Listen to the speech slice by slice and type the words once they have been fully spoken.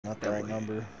right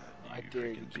number. I dare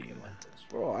you to get like this.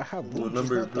 Bro, I have blue, What just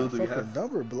number not blue that do we fucking have?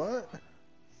 number, blood.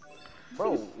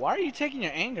 Bro, why are you taking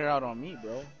your anger out on me,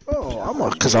 bro? Oh, I'm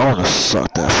on, cause I wanna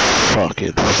suck that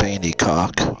fucking veiny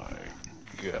cock. Oh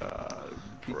my god,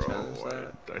 He bro. challenged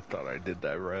that. I thought I did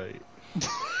that right.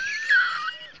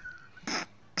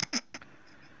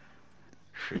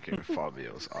 Freaking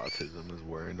Fabio's autism is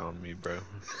wearing on me, bro.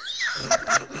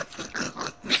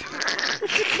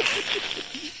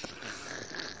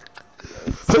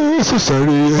 So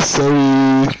sorry,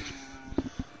 sorry.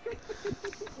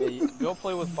 Hey, go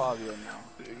play with Fabio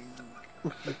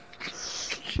now.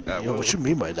 Yo, what you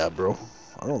mean by that, bro?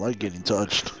 I don't like getting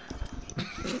touched.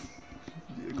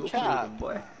 Yeah, go play with Cap. him,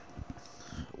 boy.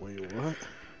 Wait, what? You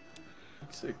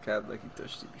said Cap like he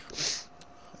touched you before.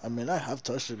 I mean, I have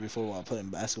touched it before while playing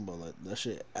basketball. Like, that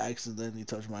shit accidentally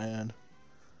touched my hand.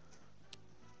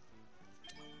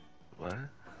 What?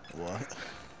 What?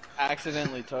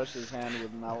 Accidentally touched his hand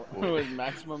with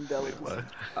maximum delicacy. What?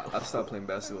 I stopped playing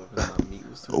basketball because my meat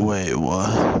was too Wait,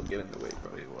 what? Get in the way,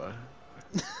 bro. Wait, what?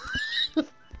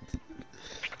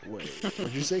 Wait,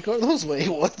 what'd you say, Carlos? Wait,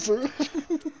 what, bro?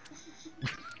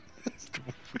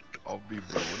 I'll be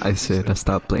bro. I said I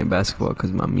stopped playing basketball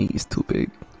because my meat is too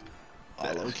big.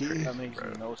 Oh, low key. That makes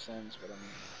Bro. no sense, but I mean.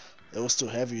 It was too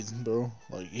heavy, bro.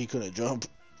 Like, he couldn't jump.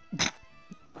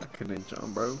 I couldn't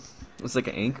jump, bro. It's like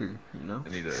an anchor, you know? I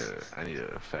need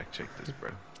to fact check this,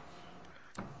 bro.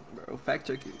 Bro, fact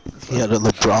check it. That's He why had a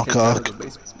LeBron I can't tell cock. the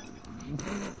basement.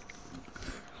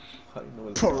 I don't know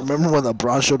what Bro, remember when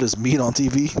LeBron showed his meat on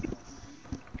TV?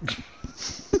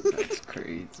 That's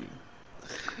crazy.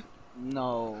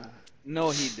 No. No,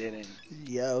 he didn't.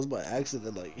 Yeah, it was by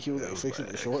accident. Like, he was It like was fixing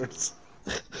by the shorts.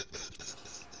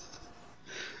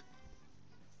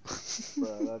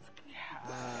 Bro, that's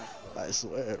cap. I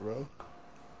swear, bro.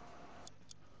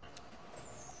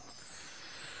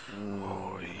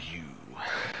 Oh, you.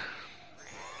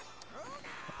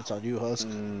 It's on you, Husk.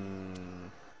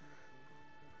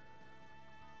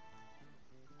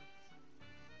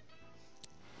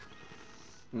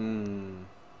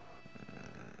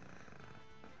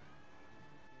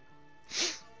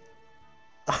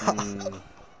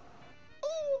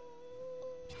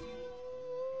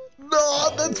 No,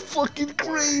 that's fucking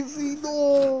crazy.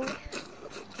 No.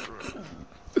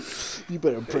 You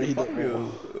better pray he don't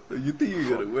roll. You think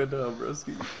you're gonna win,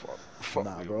 broski? Fuck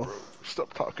Nah, me, bro.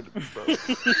 Stop talking to me, bro.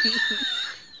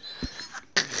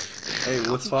 Hey,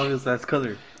 what's Fabio's last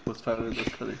color? What's Fabio's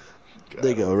last color?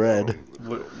 They go red.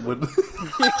 What?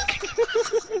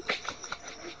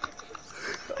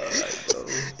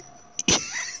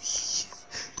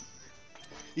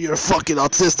 You're fucking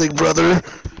autistic, brother.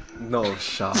 No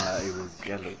shot, it was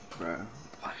yellow, bro.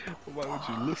 Why would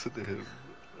you listen to him?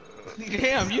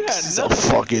 Damn, you had He's a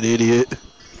nothing. fucking idiot.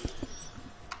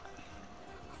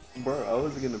 Bro, I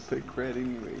was gonna pick red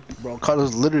anyway. Bro,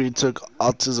 Carlos literally took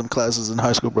autism classes in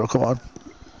high school, bro. Come on.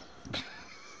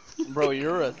 Bro,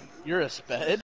 you're a sped.